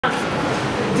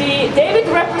David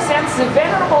represents the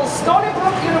venerable Stony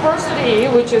Brook University,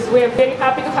 which is, we're very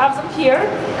happy to have them here,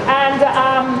 and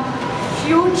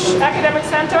huge academic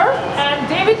center. And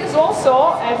David is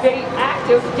also a very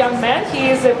active young man. He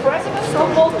is the president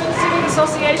of Baldwin Civic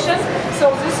Association. So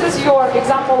this is your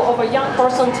example of a young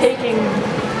person taking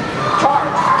charge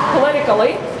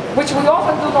politically, which we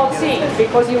often do not see,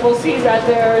 because you will see that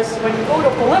there's, when you go to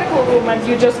a political room and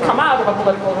you just come out of a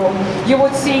political room, you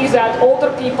would see that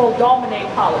older people dominate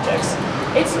politics.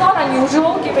 It's not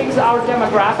unusual given our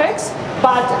demographics,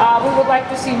 but we would like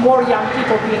to see more young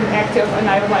people being active, and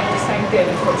I would like to thank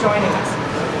David for joining us.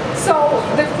 So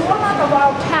the format of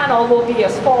our panel will be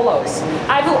as follows.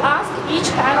 I will ask each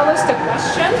panelist a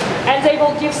question, and they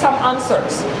will give some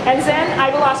answers. And then I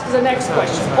will ask the next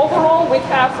question. Overall, we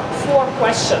have 4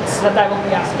 questions that I will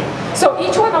be asking. So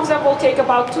each one of them will take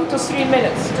about 2 to 3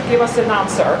 minutes to give us an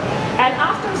answer. And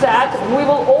after that, we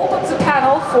will open the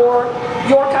panel for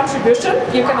your contribution.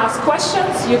 You can ask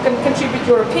questions, you can contribute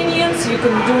your opinions, you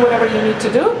can do whatever you need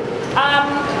to do.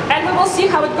 And we will see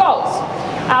how it goes.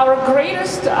 Our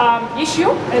greatest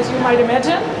issue, as you might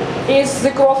imagine, is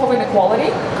the growth of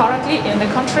inequality currently in the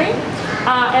country.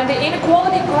 And the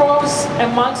inequality grows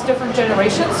amongst different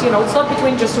generations. You know, it's not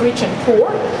between just rich and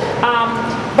poor.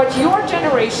 But your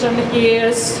generation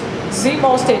is the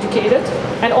most educated.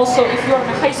 And also, if you're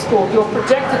in high school, you're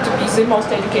projected to be the most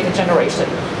educated generation.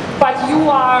 But you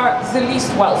are the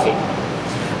least wealthy.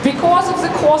 Because of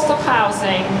the cost of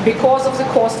housing, because of the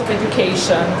cost of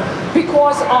education,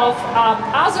 because of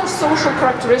other social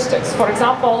characteristics. For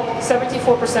example,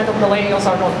 74% of millennials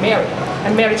are not married,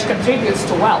 and marriage contributes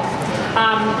to wealth.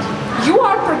 You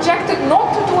are projected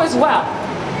not to do as well,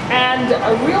 and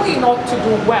really not to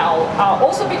do well,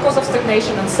 also because of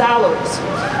stagnation in salaries.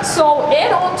 So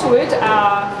add on to it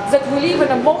that we live in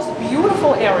a most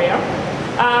beautiful area,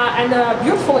 and a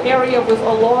beautiful area with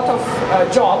a lot of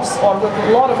jobs, or with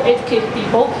a lot of educated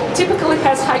people. Typically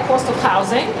has high cost of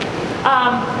housing.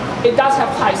 It does have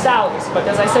high salaries, but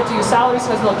as I said to you, salaries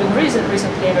has not been risen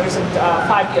recently. In the recent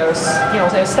 5 years, you know,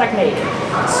 they're stagnating.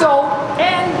 So,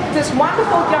 and these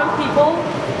wonderful young people,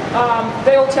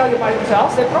 they will tell you by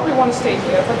themselves, they probably want to stay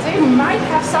here, but they might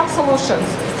have some solutions.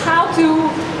 How to,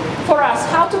 for us,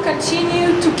 how to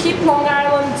continue to keep Long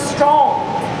Island strong.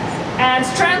 And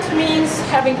strength means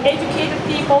having educated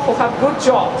people who have good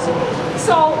jobs.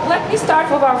 So let me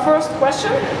start with our first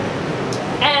question.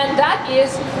 And that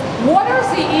is, what are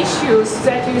the issues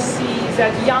that you see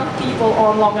that young people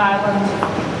on Long Island,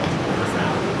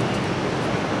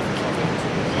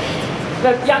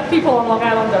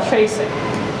 are facing?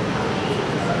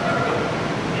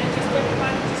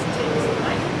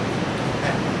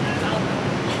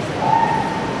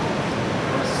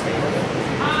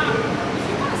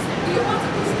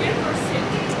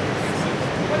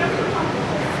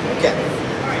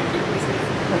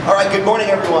 All right, good morning,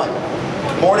 everyone.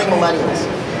 Morning, millennials.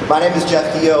 My name is Jeff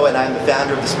Keogh, and I'm the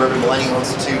founder of the Suburban Millennial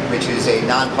Institute, which is a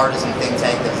nonpartisan think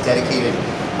tank that's dedicated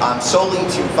solely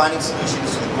to finding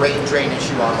solutions to the brain drain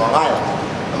issue on Long Island.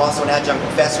 I'm also an adjunct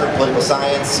professor of political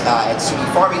science at SUNY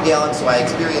Farmingdale, and so I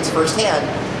experience firsthand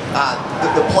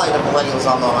the plight of millennials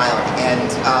on Long Island. And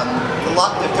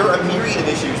there are a myriad of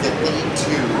issues that lead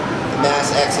to the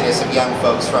mass exodus of young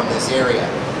folks from this area.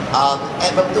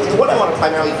 But what I want to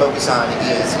primarily focus on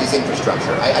is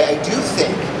infrastructure. I do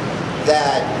think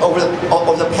that over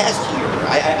the past year,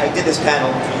 I did this panel,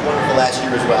 which was wonderful last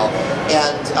year as well,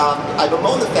 and I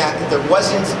bemoan the fact that there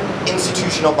wasn't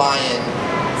institutional buy-in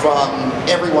from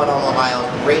everyone on Long Island.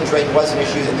 Brain drain was an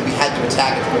issue that we had to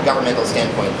attack it from a governmental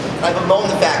standpoint. And I bemoan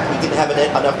the fact that we didn't have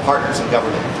enough partners in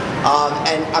government.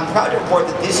 And I'm proud to report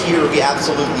that this year we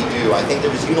absolutely do. I think there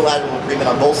was unilateral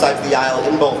agreement on both sides of the aisle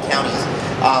in both counties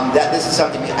that this is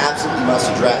something we absolutely must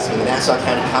address. I mean, the Nassau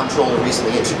County Comptroller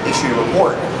recently issued a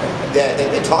report that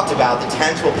talked about the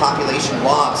tangible population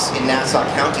loss in Nassau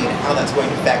County and how that's going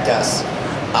to affect us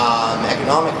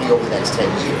economically over the next 10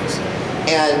 years.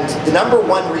 And the number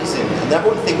one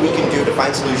thing we can do to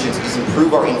find solutions is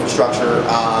improve our infrastructure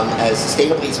as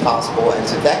sustainably as possible and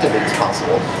as effectively as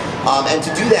possible. And to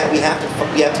do that, we have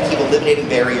to keep eliminating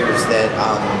barriers that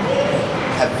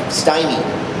have stymied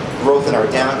growth in our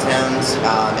downtowns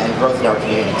and growth in our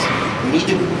communities. We need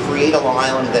to create a Long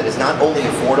Island that is not only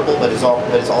affordable but is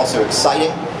also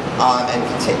exciting, and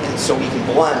so we can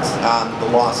blunt the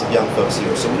loss of young folks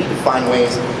here. So we need to find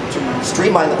ways to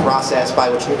streamline the process by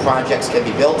which new projects can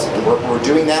be built, and we're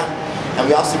doing that. And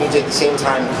we also need to, at the same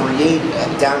time, create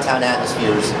downtown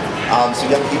atmospheres so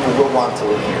young people will want to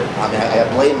live here. I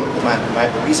blame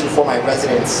the reason for my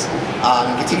residence,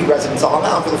 continued residence on Long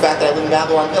Island, for the fact that I live in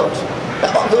Babylon Village.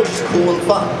 Babylon Village is cool and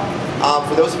fun.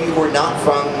 For those of you who are not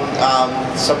from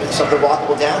some of the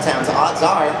walkable downtowns, odds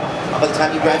are, by the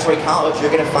time you graduate college,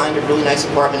 you're going to find a really nice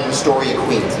apartment in Astoria,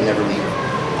 Queens, and never leave.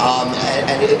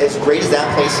 And as great as that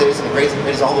place is, and as great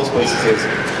as all those places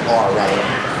are,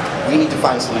 rather, we need to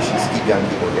find solutions to keep young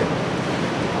people here.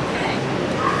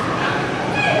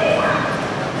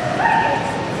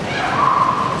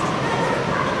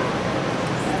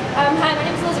 Hi, my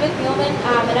name is Elizabeth Muehlman,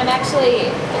 and I'm actually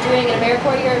doing an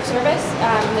AmeriCorps year of service.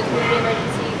 I'm the Community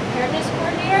Emergency Preparedness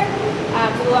Coordinator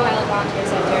for the Long Island Volunteer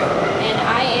Center. And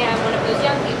I am one of those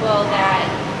young people that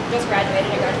just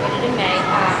graduated. I graduated in May,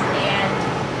 and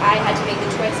I had to make the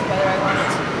choice of whether I wanted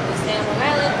to stay on Long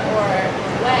Island or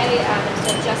move away. And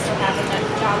so it just so happened that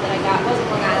the job that I got was in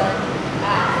Long Island.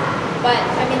 But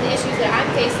I mean, the issues that I'm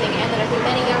facing, and that I think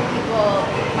many young people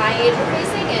my age are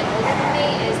facing and older than me,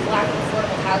 is the lack of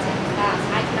affordable housing.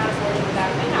 I cannot afford to move out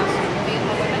of my house. I'm living at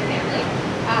home with my family.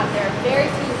 There are very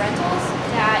few rentals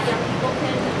that young people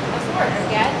can afford or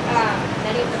get.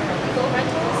 Many of them are illegal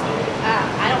rentals.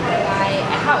 I don't want to buy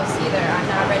a house either. I'm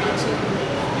not ready to,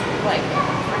 I'm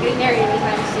not getting married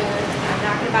anytime soon. I'm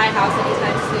not going to buy a house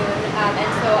anytime soon. And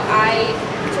so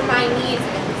for my needs,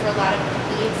 and for a lot of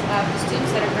needs of the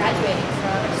students that are graduating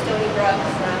from Stony Brook,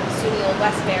 from SUNY Old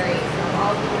Westbury, from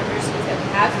all the universities that we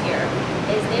have here,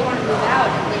 is they want to move out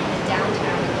and live in a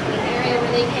downtown, in an area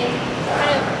where they can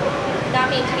kind of not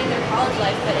maintain their college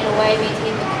life, but in a way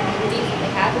maintain the communities that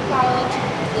they have in college,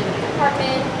 live in an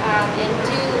apartment, and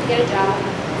get a job.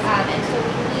 And so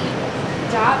we need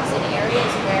jobs in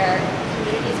areas where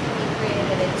communities can be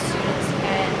created and students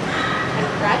can kind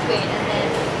of graduate and then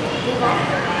move on with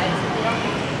their lives. They don't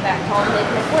have to go back home, they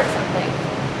can afford something.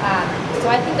 So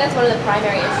I think that's one of the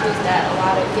primary issues that a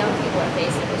lot of young people are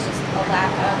facing, is just a lack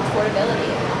of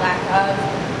affordability and a lack of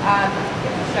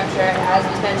infrastructure, as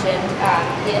was mentioned,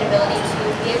 the inability to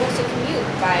be able to commute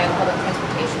via public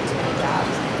transportation to many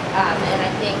jobs. And I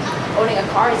think owning a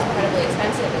car is incredibly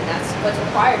expensive, and that's what's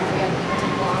required for young people to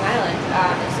move to Long Island.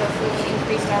 And so if we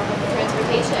increased our public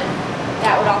transportation,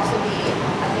 that would also be,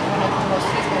 I think, one of the most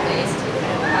feasible ways to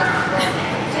kind of cause people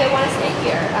to want to stay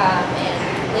here and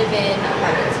live in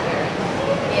apartments here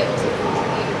and be able to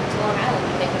contribute to Long Island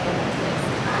and make it a better place.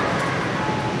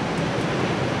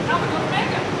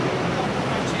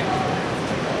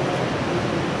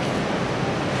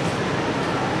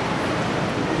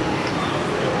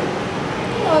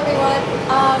 Hello everyone,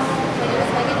 my name is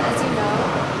Megan, as you know,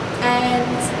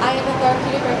 and I am a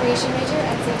therapeutic recreation major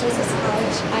at St. Joseph's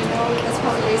College. I know that's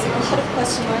probably raising a lot of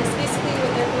question marks. Basically what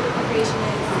therapeutic recreation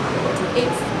is,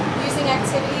 it's using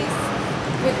activities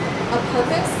with a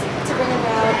purpose to bring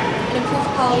about an improved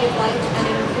quality of life and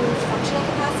an improved functional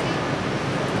capacity.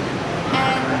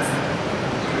 And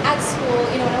at school,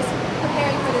 when I was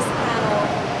preparing for this panel,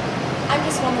 I'm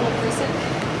just one little person.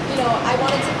 I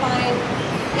wanted to find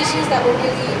issues that were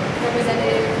really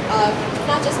representative of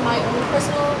not just my own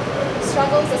personal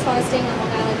struggles as far as staying on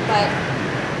Long Island, but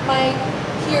my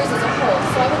peers as a whole.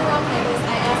 So I went around campus,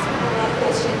 I asked people a lot of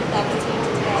questions that pertain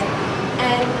to today,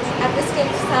 and at risk of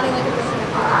sounding like a broken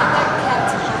record, the thing that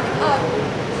kept popping up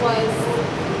was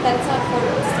that it's not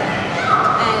affordable to stay.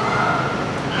 And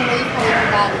I know you've probably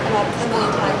heard that about a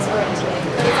million times already today,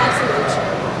 but it's absolutely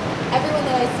true. Everyone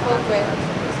that I spoke with,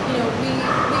 we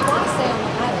want to stay on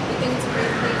Long Island. We think it's a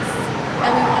great place,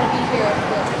 and we want to be here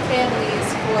for our families,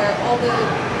 for all the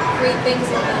great things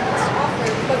Long Island has to offer.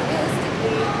 But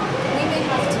realistically, we may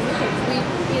have to move.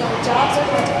 Jobs are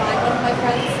hard to find. One of my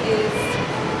friends is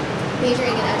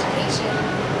majoring in education,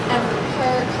 and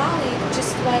her colleague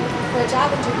just went for a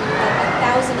job interview that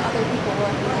 1,000 other people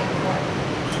were applying for.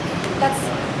 That's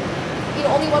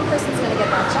only one person's going to get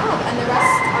that job, and the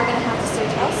rest are going to have to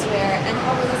search elsewhere. And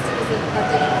how realistic is it that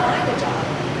they can find a job?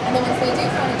 And then once they do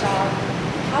find a job,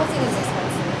 housing is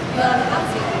expensive. Beyond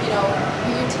housing, your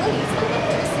utilities,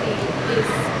 electricity is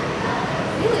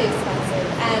really expensive.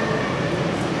 And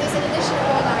there's an initiative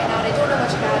going on right now, and I don't know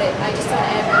much about it. I just saw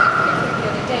an ad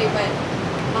the other day, but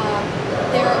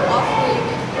they're offering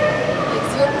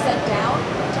 0% down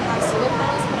to have solar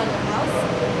panels put on your house.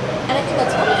 And I think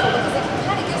that's wonderful, because it can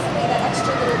kind of give somebody that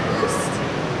extra little boost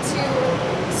to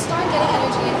start getting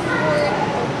energy and afford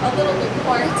a little bit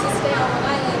more to stay on Long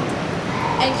Island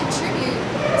and contribute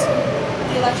to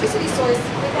the electricity source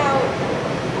without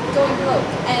going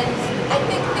broke. And I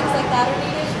think things like that are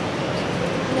needed.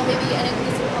 Maybe an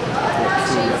increase in public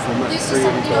transportation. There's just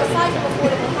some, aside from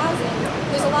affordable housing,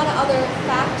 there's a lot of other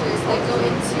factors that go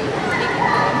into making it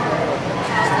affordable.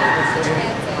 Housing, the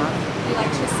transit, the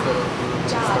electricity,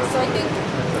 jobs. So I think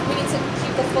we need to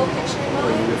keep the full picture in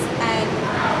mind and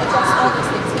address all those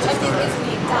things, which I think is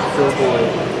being done.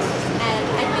 And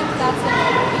I think that's going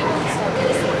to be able to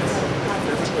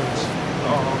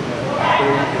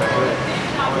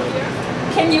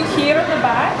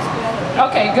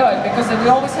Okay, good, because we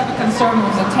always have a concern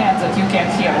with the tents that you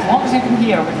can't hear. As long as you can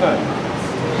hear, we're good.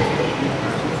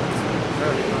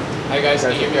 Hi guys,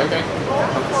 can you hear me okay?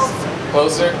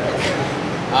 Closer? Okay.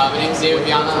 My name is David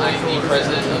Viana. I'm the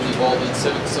president of the Baldwin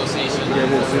Civic Association.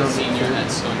 I'm also a senior at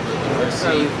Stony Brook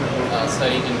University,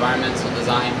 studying environmental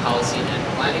design, policy, and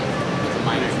planning with a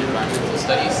minor in environmental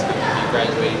studies. I'm going to be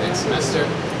graduating next semester.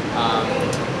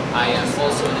 I am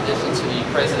also, in addition to the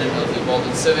president of the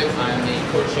Baldwin Civic, I am the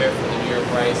co-chair for the New York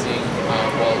Rising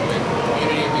Baldwin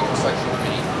Community Reconstruction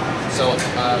Committee. So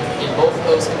in both of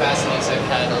those capacities, I've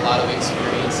had a lot of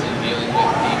experience in dealing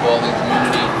with the Baldwin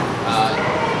community.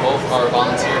 Both are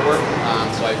volunteer work,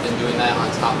 so I've been doing that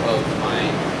on top of my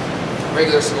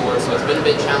regular schoolwork, so it's been a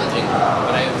bit challenging,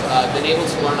 but I've been able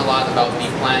to learn a lot about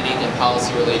the planning and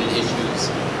policy-related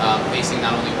issues facing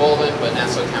not only Baldwin, but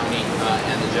Nassau County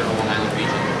and the general Long Island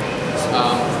region.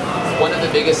 One of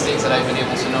the biggest things that I've been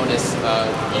able to notice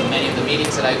in many of the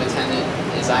meetings that I've attended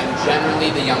is I'm generally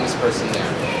the youngest person there.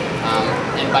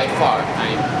 And by far,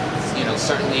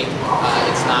 certainly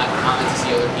it's not common to see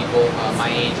other people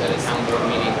my age at a town board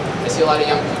meeting. I see a lot of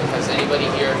young people. Has anybody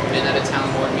here been at a town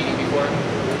board meeting before?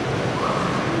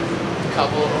 A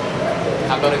couple?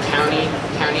 How about a county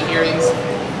hearings?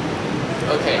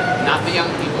 Okay, not the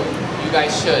young people. You guys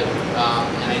should.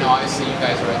 And I know obviously you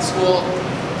guys are at school.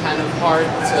 Kind of hard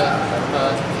to,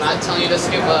 not telling you to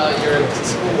skip your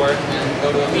schoolwork and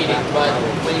go to a meeting, but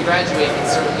when you graduate,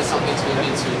 it's certainly something to look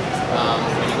into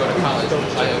when you go to college,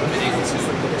 which I have been able to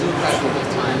do quite a couple of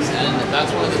times, and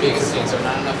that's one of the biggest things. There are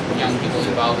not enough young people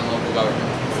involved in local government.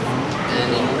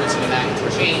 And in order to enact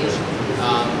change,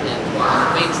 and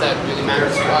things that really matter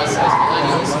to us as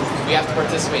millennials, we have to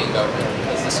participate in government,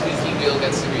 because the squeaky wheel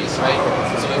gets the grease, right?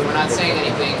 So if we're not saying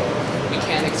anything, we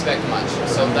can't expect much.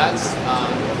 So that's,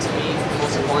 to me, the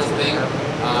most important thing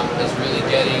is really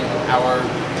getting our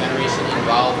generation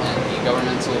involved in the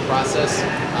governmental process.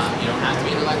 You don't have to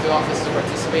be in elected office to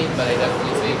participate, but I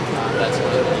definitely think that's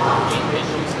one of the main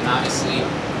issues. And obviously,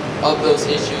 of those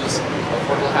issues,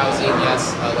 affordable housing,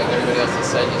 yes, like everybody else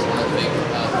has said, is one of the big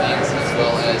things, as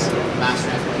well as mass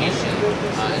transportation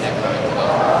and economic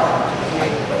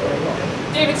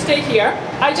development. David, stay here.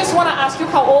 I just want to ask you,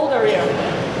 how old are you?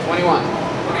 21.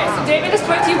 Okay, so David is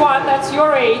 21, that's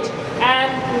your age,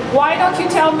 and why don't you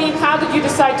tell me, how did you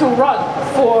decide to run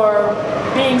for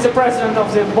being the president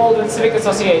of the Baldwin Civic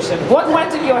Association? What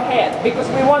went in your head? Because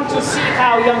we want to see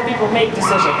how young people make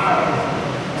decisions.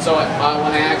 So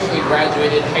when I actually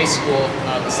graduated high school,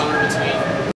 the summer between